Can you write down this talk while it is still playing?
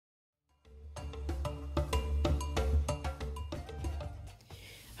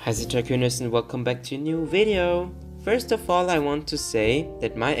Hi Zoo Tycooners and welcome back to a new video. First of all, I want to say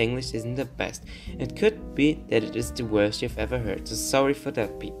that my English isn't the best. It could be that it is the worst you've ever heard, so sorry for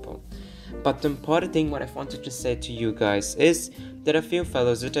that, people. But the important thing what I wanted to say to you guys is that a few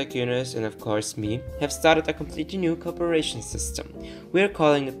fellow Zoo Tycooners and of course me have started a completely new cooperation system. We are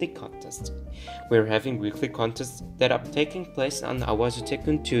calling it the contest. We are having weekly contests that are taking place on our Zoo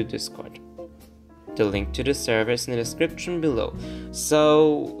Tycoon 2 Discord. The link to the server is in the description below.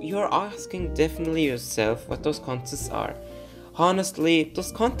 So you're asking definitely yourself what those contests are. Honestly,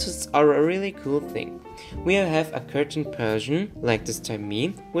 those contests are a really cool thing. We have a curtain person, like this time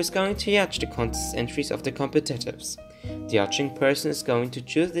me, who is going to judge the contest entries of the competitors. The judging person is going to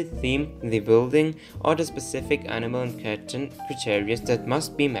choose the theme, the building, or the specific animal and curtain criteria that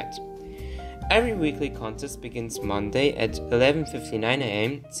must be met. Every weekly contest begins Monday at 11:59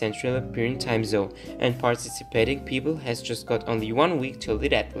 am Central European Time Zone, and participating people has just got only 1 week till the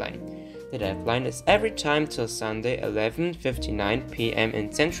deadline. The deadline is every time till Sunday 11:59 p.m.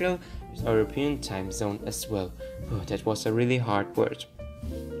 in Central European Time Zone as well. Oh, that was a really hard word.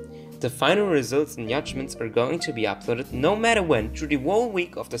 The final results and judgments are going to be uploaded no matter when through the whole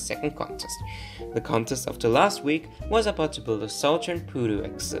week of the second contest. The contest of the last week was about to build a Southern Pudu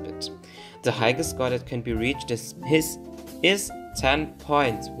exhibit. The highest score that can be reached is 10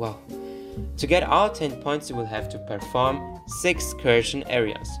 points. Wow. To get all 10 points you will have to perform 6 curtain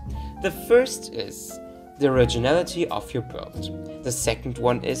areas. The first is the originality of your build. The second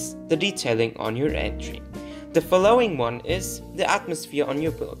one is the detailing on your entry. The following one is the atmosphere on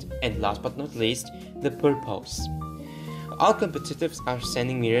your build, and last but not least, the purpose. All competitors are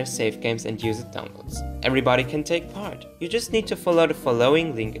sending me their save games and user downloads. Everybody can take part. You just need to follow the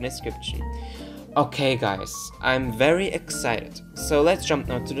following link in the description. Okay guys, I'm very excited. So let's jump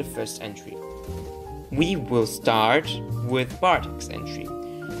now to the first entry. We will start with Bartek's entry.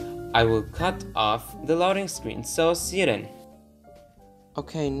 I will cut off the loading screen, so see you then.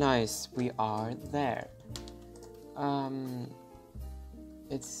 Okay, nice, we are there.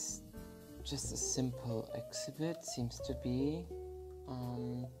 It's just a simple exhibit, seems to be.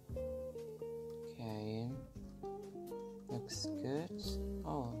 Okay, looks good.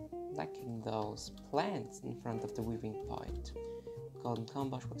 Oh, liking those plants in front of the weaving point. Golden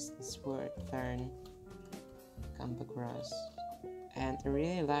combush, western sword, fern, gamba grass. And I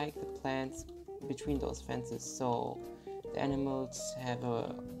really like the plants between those fences, so the animals have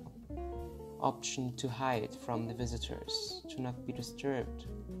a option to hide from the visitors, to not be disturbed.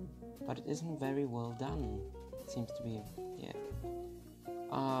 But it isn't very well done, it seems to be, yeah.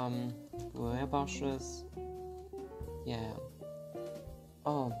 Where bushes? Yeah.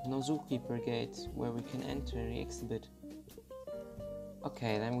 Oh, no zookeeper gate where we can enter the exhibit.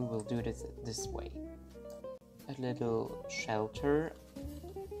 Okay, then we will do this way. A little shelter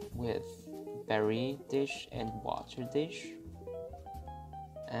with berry dish and water dish.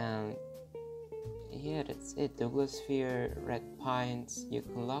 And yeah, that's it. Douglas fir, red pines,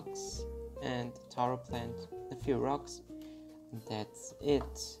 Yukon locks, and taro plant, a few rocks. That's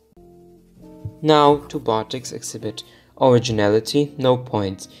it. Now to Bartek's exhibit. Originality, no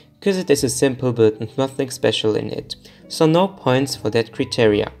points, because it is a simple build and nothing special in it. So no points for that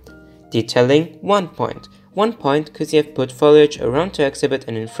criteria. Detailing, 1 point. 1 point because you have put foliage around the exhibit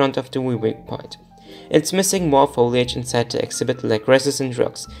and in front of the weaving point. It's missing more foliage inside the exhibit like grasses and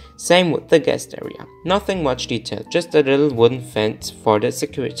rocks. Same with the guest area. Nothing much detail, just a little wooden fence for the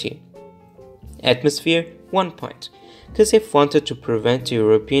security. Atmosphere, 1 point, because you've wanted to prevent the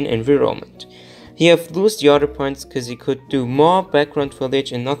European environment. You have lost the other points because you could do more background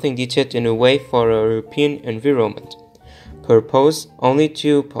foliage and nothing detailed in a way for a European environment. Purpose, only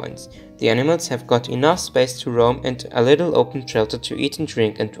 2 points. The animals have got enough space to roam and a little open shelter to eat and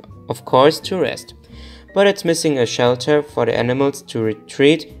drink and of course to rest. But it's missing a shelter for the animals to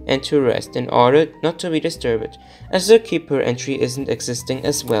retreat and to rest in order not to be disturbed. A zookeeper entry isn't existing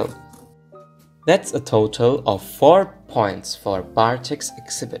as well. That's a total of 4 points for Bartek's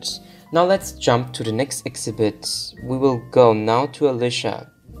exhibit. Now let's jump to the next exhibit. We will go now to Alyssa,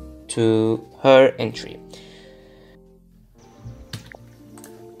 to her entry.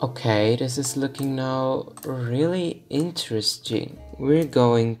 Okay, this is looking now really interesting. We're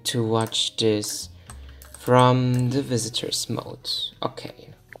going to watch this from the visitors mode. Okay.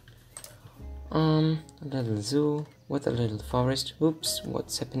 A little zoo with a little forest. Oops,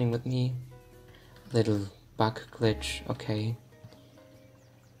 what's happening with me? Little bug glitch, okay.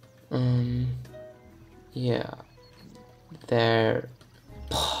 Yeah. There.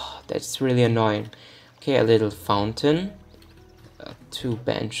 That's really annoying. Okay, a little fountain. 2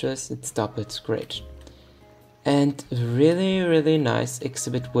 benches, it's doubled, great. And really nice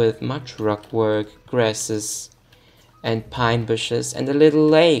exhibit with much rock work, grasses and pine bushes and a little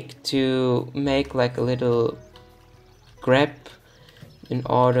lake to make like a little grab in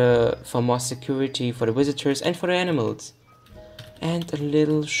order for more security for the visitors and for the animals. And a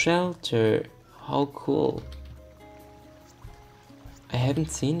little shelter. How cool. I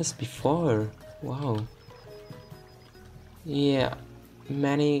haven't seen this before. Wow. Yeah,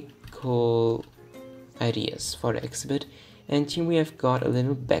 many cool ideas for the exhibit. And here we have got a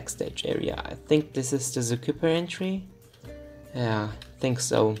little backstage area. I think this is the Zookeeper entry. Yeah, I think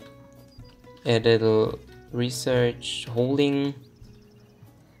so. A little research holding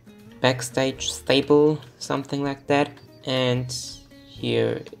backstage stable, something like that. And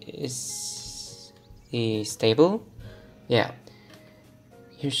here is the stable. Yeah,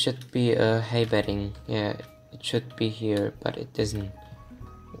 here should be a hay bedding. Yeah, it should be here, but it isn't.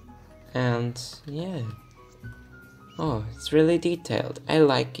 And yeah, oh, it's really detailed. I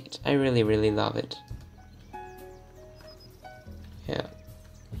like it. I really love it. Yeah.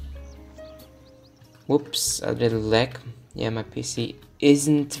 Whoops, a little lag. Yeah, my PC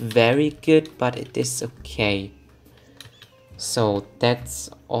isn't very good, but it is okay. So that's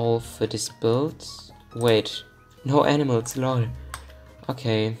all for this build. Wait, no animals, lol.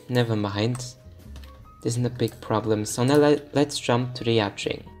 Okay, never mind. This isn't a big problem. So now let's jump to the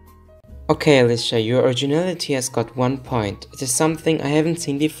hatching. Okay, Alyssa, your originality has got 1 point. It is something I haven't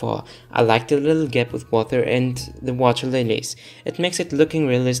seen before. I like the little gap with water and the water lilies. It makes it looking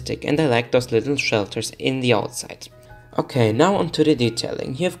realistic, and I like those little shelters in the outside. Okay, now onto the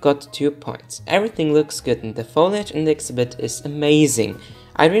detailing. You've got 2 points. Everything looks good and the foliage in the exhibit is amazing.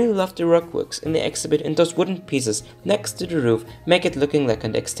 I really love the rockworks in the exhibit and those wooden pieces next to the roof make it looking like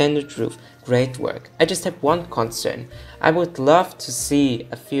an extended roof. Great work. I just have one concern. I would love to see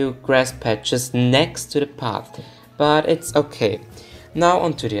a few grass patches next to the path, but it's okay. Now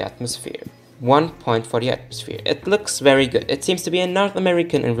onto the atmosphere. 1 point for the atmosphere. It looks very good. It seems to be a North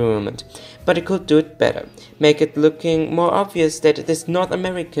American environment, but it could do it better. Make it looking more obvious that it is North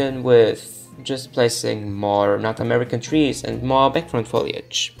American with just placing more North American trees and more background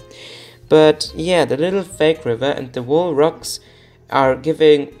foliage. But yeah, the little fake river and the wall rocks are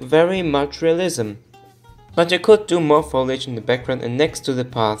giving very much realism. But you could do more foliage in the background and next to the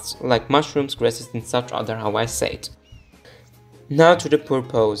paths, like mushrooms, grasses and such other how I say it. Now to the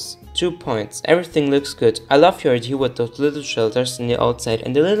purpose. 2 points. Everything looks good. I love your idea with those little shelters in the outside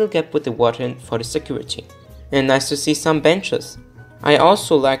and the little gap with the water for the security. And nice to see some benches. I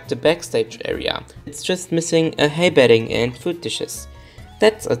also like the backstage area. It's just missing a hay bedding and food dishes.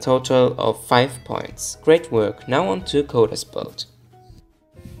 That's a total of 5 points. Great work. Now on to Koda's build.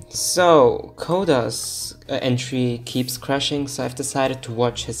 So, Koda's entry keeps crashing, so I've decided to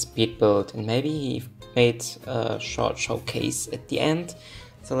watch his speed build and maybe he made a short showcase at the end.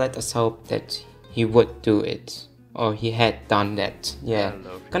 So let us hope that he would do it, or he had done that. Yeah,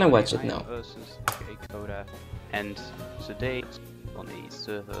 gonna watch it now. Koda, and today on a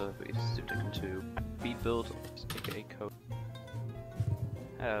server with Zoo Tycooner 2 speed build aka Koda.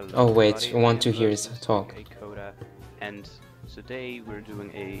 Hello, oh wait, I want to hear his talk. Koda, and today we're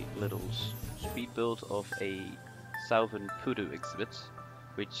doing a little speed build of a Southern Pudu exhibit,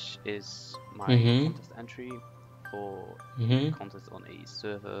 which is my contest entry for contest on a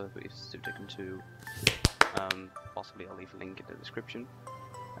server with Zoo Tycooner 2. Possibly I'll leave a link in the description.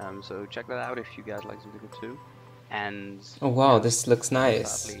 So check that out if you guys like Zoo Tycooner 2. And oh wow, this looks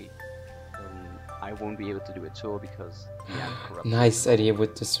nice. Sadly, I won't be able to do a tour because nice idea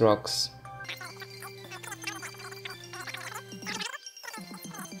with these rocks.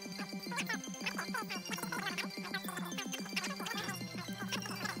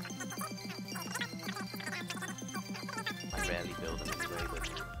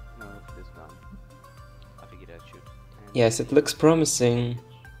 Yes, it looks promising.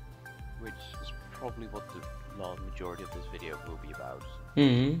 Which is probably what the large majority of this video will be about.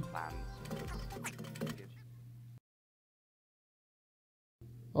 Plans.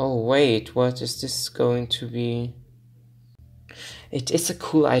 Oh wait, what is this going to be? It is a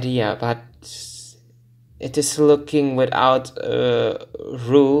cool idea, but it is looking without a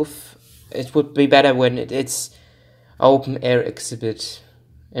roof. It would be better when it's open air exhibit,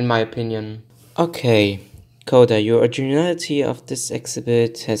 in my opinion. Okay. Koda, your originality of this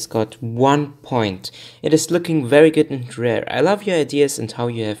exhibit has got 1 point. It is looking very good and rare. I love your ideas and how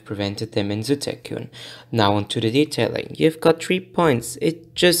you have presented them in Zoo Tycoon. Now on to the detailing. You've got 3 points.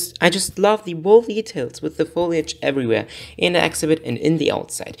 I just love the wall details with the foliage everywhere, in the exhibit and in the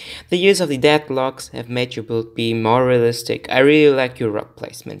outside. The use of the dead logs have made your build be more realistic. I really like your rock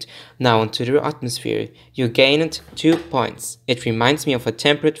placement. Now on to the atmosphere. You gained 2 points. It reminds me of a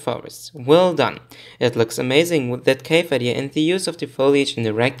temperate forest. Well done. It looks amazing with that cave idea and the use of the foliage in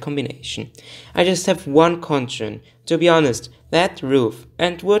the right combination. I just have one concern. To be honest, that roof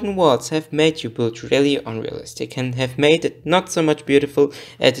and wooden walls have made your build really unrealistic and have made it not so much beautiful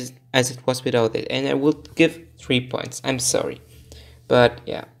as it was without it, and I would give 3 points. I'm sorry. But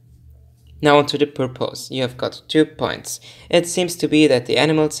yeah. Now onto the purpose. You have got 2 points. It seems to be that the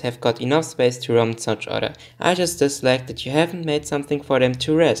animals have got enough space to roam in such order. I just dislike that you haven't made something for them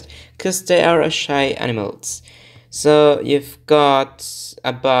to rest, cause they are shy animals. So you've got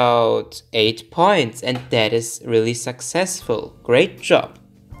about 8 points, and that is really successful. Great job.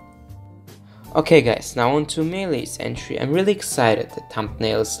 Okay guys, now on to Mealie's entry. I'm really excited. The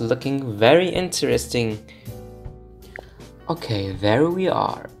thumbnail is looking very interesting. Okay, there we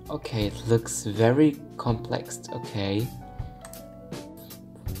are. Okay, it looks very complex. Okay.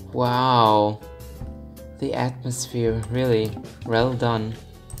 Wow. The atmosphere, really well done.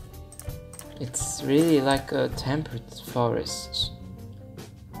 It's really like a temperate forest.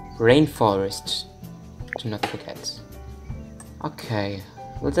 Rainforest, do not forget. Okay,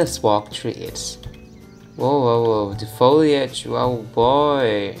 let us walk through it. Whoa, whoa, whoa, the foliage, oh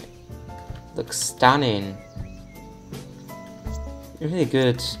boy. Looks stunning. Really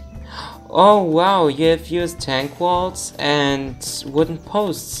good. Oh wow, you have used tank walls and wooden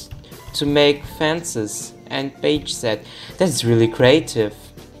posts to make fences and beige set. That's really creative.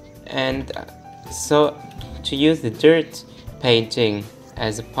 And so to use the dirt painting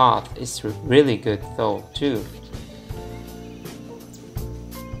as a path is really good though too.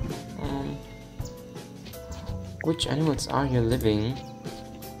 Which animals are you living?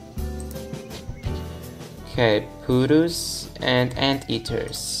 Okay, Pudus and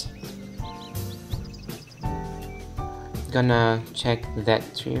anteaters. Gonna check that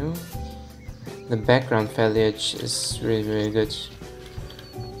too. The background foliage is really good.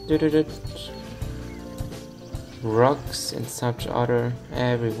 Rocks and such other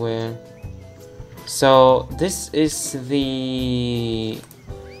everywhere. So this is the...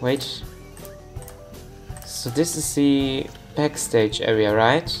 wait. So this is the backstage area,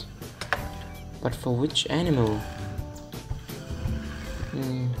 right? But for which animal?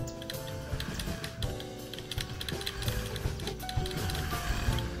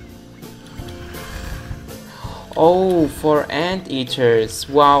 Oh, for anteaters.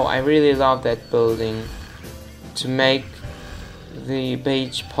 Wow, I really love that building. To make the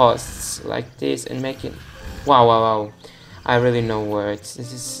beige posts like this and make it... Wow, wow, wow. I really know words.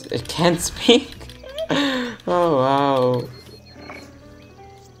 This is... I can't speak. Oh, wow.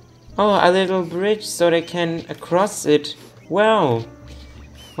 Oh, a little bridge so they can cross it. Wow.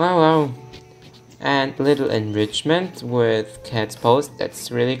 Wow, wow. And little enrichment with cat's post.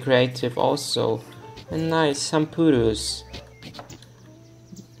 That's really creative also. And nice, some Pudus.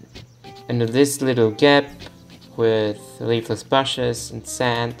 And this little gap with leafless bushes and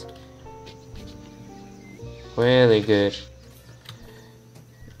sand. Really good.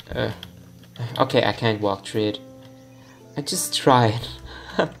 Okay, I can't walk through it. I just tried.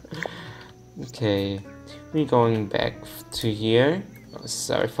 Okay, we're going back to here. Oh,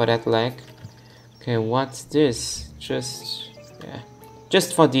 sorry for that lag. Okay, what's this? Just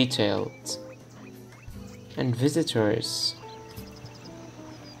for details. And visitors.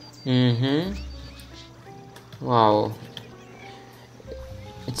 Wow.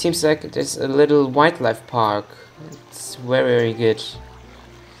 It seems like there's a little wildlife park. It's very, very good.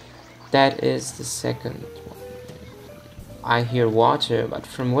 That is the second one. I hear water, but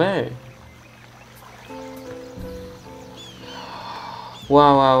from where?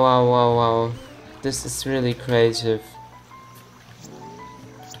 Wow, wow, wow, wow, wow. This is really creative.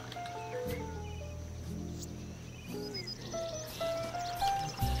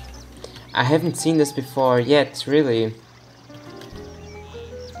 I haven't seen this before yet, really.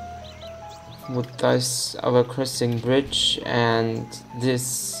 With this our crossing bridge and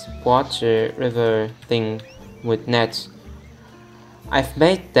this water river thing with net. I've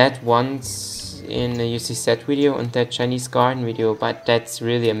made that once in a UCZ video and that Chinese garden video, but that's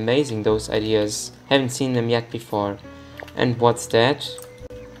really amazing, those ideas. Haven't seen them yet before. And what's that?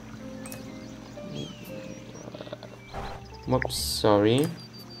 Whoops, sorry.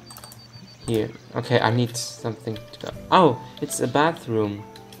 Here. Okay, I need something to go. Oh, it's a bathroom.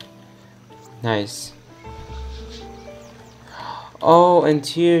 Nice. Oh, and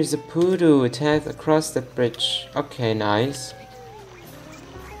here's a Pudu. It has across the bridge. Okay, nice.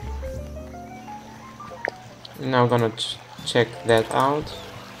 Now I'm gonna check that out.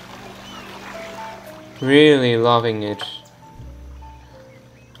 Really loving it.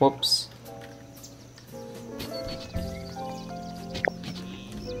 Whoops.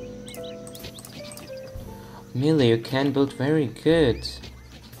 Mealie, you can build very good.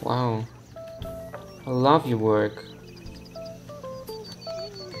 Wow. I love your work.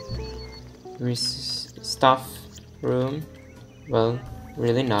 Stuff room. Well,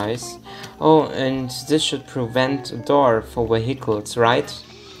 really nice. Oh, and this should prevent a door for vehicles, right?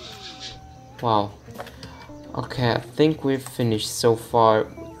 Wow. Okay, I think we've finished so far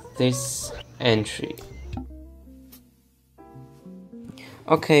this entry.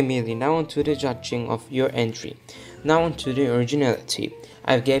 Okay, Mealie, now on to the judging of your entry. Now on to the originality.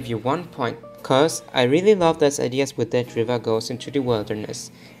 I gave you 1 point, cause I really love those ideas with that river goes into the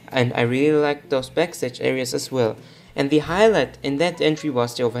wilderness. And I really like those backstage areas as well. And the highlight in that entry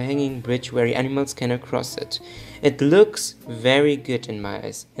was the overhanging bridge where the animals can cross it. It looks very good in my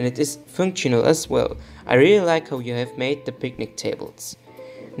eyes, and it is functional as well. I really like how you have made the picnic tables.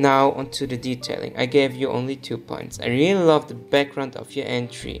 Now onto the detailing. I gave you only 2 points. I really love the background of your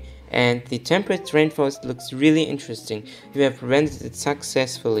entry, and the temperate rainforest looks really interesting. You have rendered it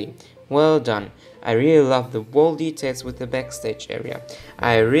successfully. Well done. I really love the wall details with the backstage area.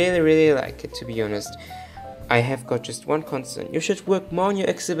 I really like it, to be honest. I have got just one concern. You should work more on your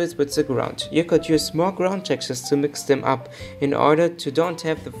exhibits with the ground. You could use more ground textures to mix them up in order to don't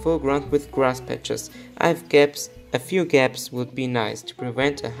have the full ground with grass patches. I have gaps. A few gaps would be nice to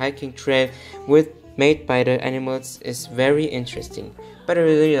prevent a hiking trail made by the animals is very interesting, but I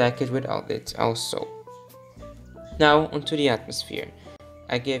really like it without it also. Now onto the atmosphere.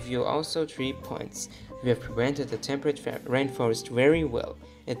 I gave you also 3 points. You have prevented the temperate rainforest very well.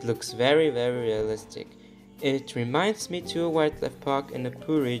 It looks very realistic. It reminds me to a wildlife park in the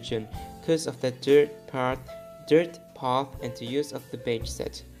Pudu region because of that dirt path and the use of the beige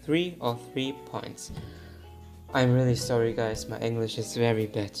set. 3 of 3 points. I'm really sorry guys, my English is very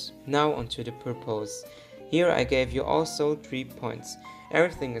bad. Now onto the purpose. Here I gave you also 3 points.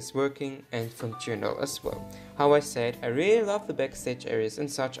 Everything is working and functional as well. How I said, I really love the backstage areas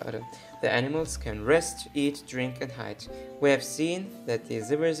and such other. The animals can rest, eat, drink and hide. We have seen that the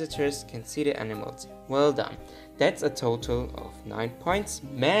visitors can see the animals. Well done. That's a total of 9 points.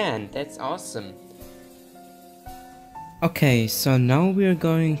 Man, that's awesome. Okay, so now we're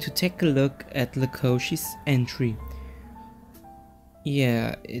going to take a look at Lucoshi's entry.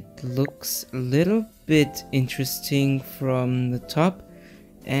 Yeah, it looks a little bit interesting from the top,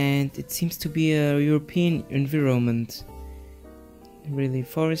 and it seems to be a European environment. Really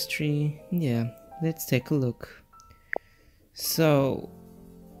forestry. Yeah, let's take a look. So,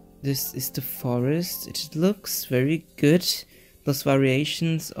 this is the forest. It looks very good. Those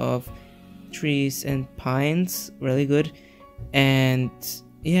variations of trees and pines, really good. And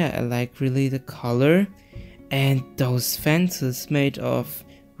yeah, I like really the color. And those fences made of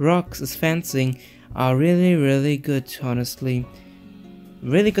rocks as fencing are really good, honestly.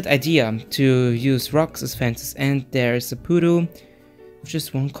 Really good idea to use rocks as fences. And there's a Pudu,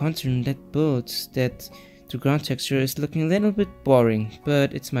 just one continent that built that the ground texture is looking a little bit boring,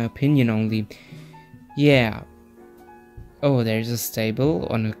 but it's my opinion only. Yeah. Oh, there's a stable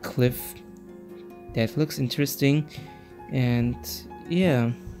on a cliff. That looks interesting. And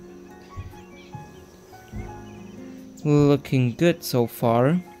yeah, looking good so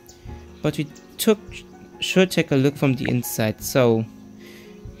far, but we should take a look from the inside. So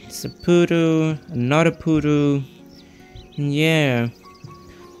it's a Pudu, another Pudu, yeah.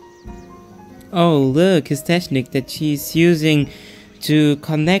 Oh look, his technique that he's using to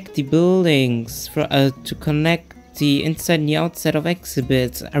connect the buildings, to connect the inside and the outside of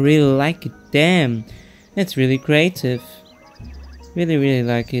exhibits. I really like it. Damn, that's really creative. Really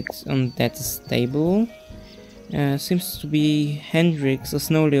like it. That is stable. Seems to be Hendrix or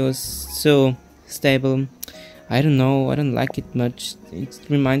Snowleo is so stable. I don't know, I don't like it much. It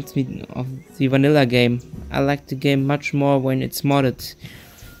reminds me of the vanilla game. I like the game much more when it's modded.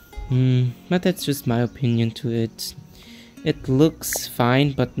 But that's just my opinion to it. It looks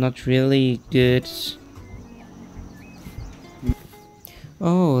fine, but not really good.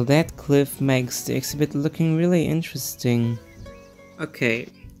 Oh, that cliff makes the exhibit looking really interesting. Okay,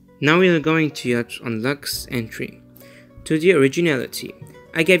 now we are going to judge on Lux's entry. To the originality,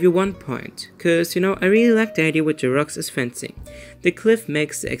 I gave you 1 point, cause you know, I really like the idea with the rocks as fencing. The cliff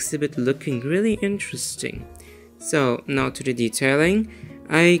makes the exhibit looking really interesting. So now to the detailing,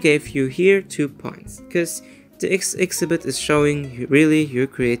 I gave you here 2 points, cause the exhibit is showing really your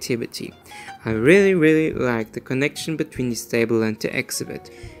creativity. I really like the connection between the stable and the exhibit.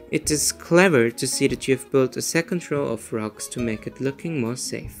 It is clever to see that you have built a second row of rocks to make it looking more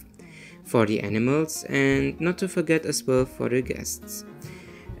safe for the animals, and not to forget as well for the guests.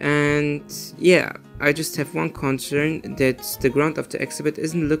 And yeah, I just have one concern, that the ground of the exhibit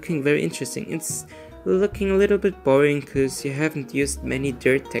isn't looking very interesting. It's looking a little bit boring because you haven't used many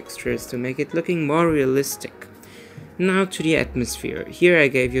dirt textures to make it looking more realistic. Now to the atmosphere. Here I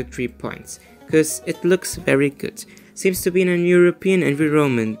gave you 3 points, because it looks very good. Seems to be in an European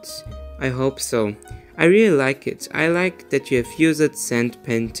environment. I hope so. I really like it. I like that you have used sand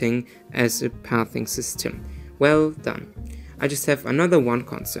painting as a pathing system. Well done. I just have another one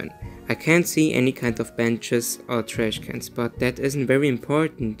concern. I can't see any kind of benches or trash cans, but that isn't very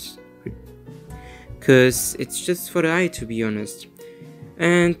important, cause it's just for the eye, to be honest.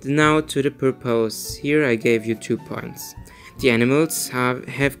 And now to the purpose. Here I gave you 2 points. The animals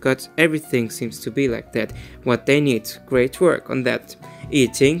have got everything, seems to be like that. What they need, great work on that.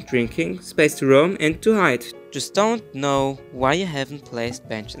 Eating, drinking, space to roam and to hide. Just don't know why you haven't placed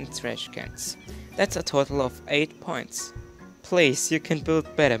bench and trash cans. That's a total of 8 points. Please, you can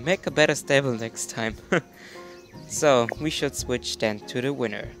build better, make a better stable next time. So, we should switch then to the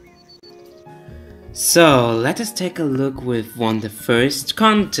winner. So, let us take a look who won the first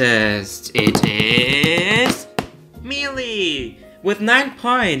contest. It is Mealie with 9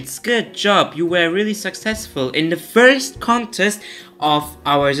 points. Good job, you were really successful in the first contest of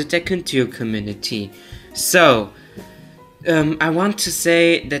our Zoo Tycooner community. So, I want to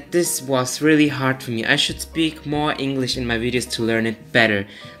say that this was really hard for me. I should speak more English in my videos to learn it better,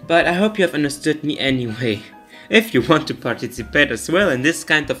 but I hope you have understood me anyway. If you want to participate as well in this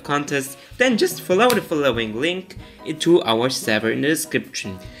kind of contest, then just follow the following link to our server in the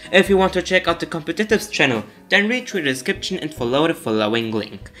description. If you want to check out the competitives channel, then read through the description and follow the following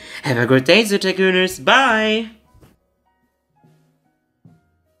link. Have a great day, Zoo Tycooners, bye!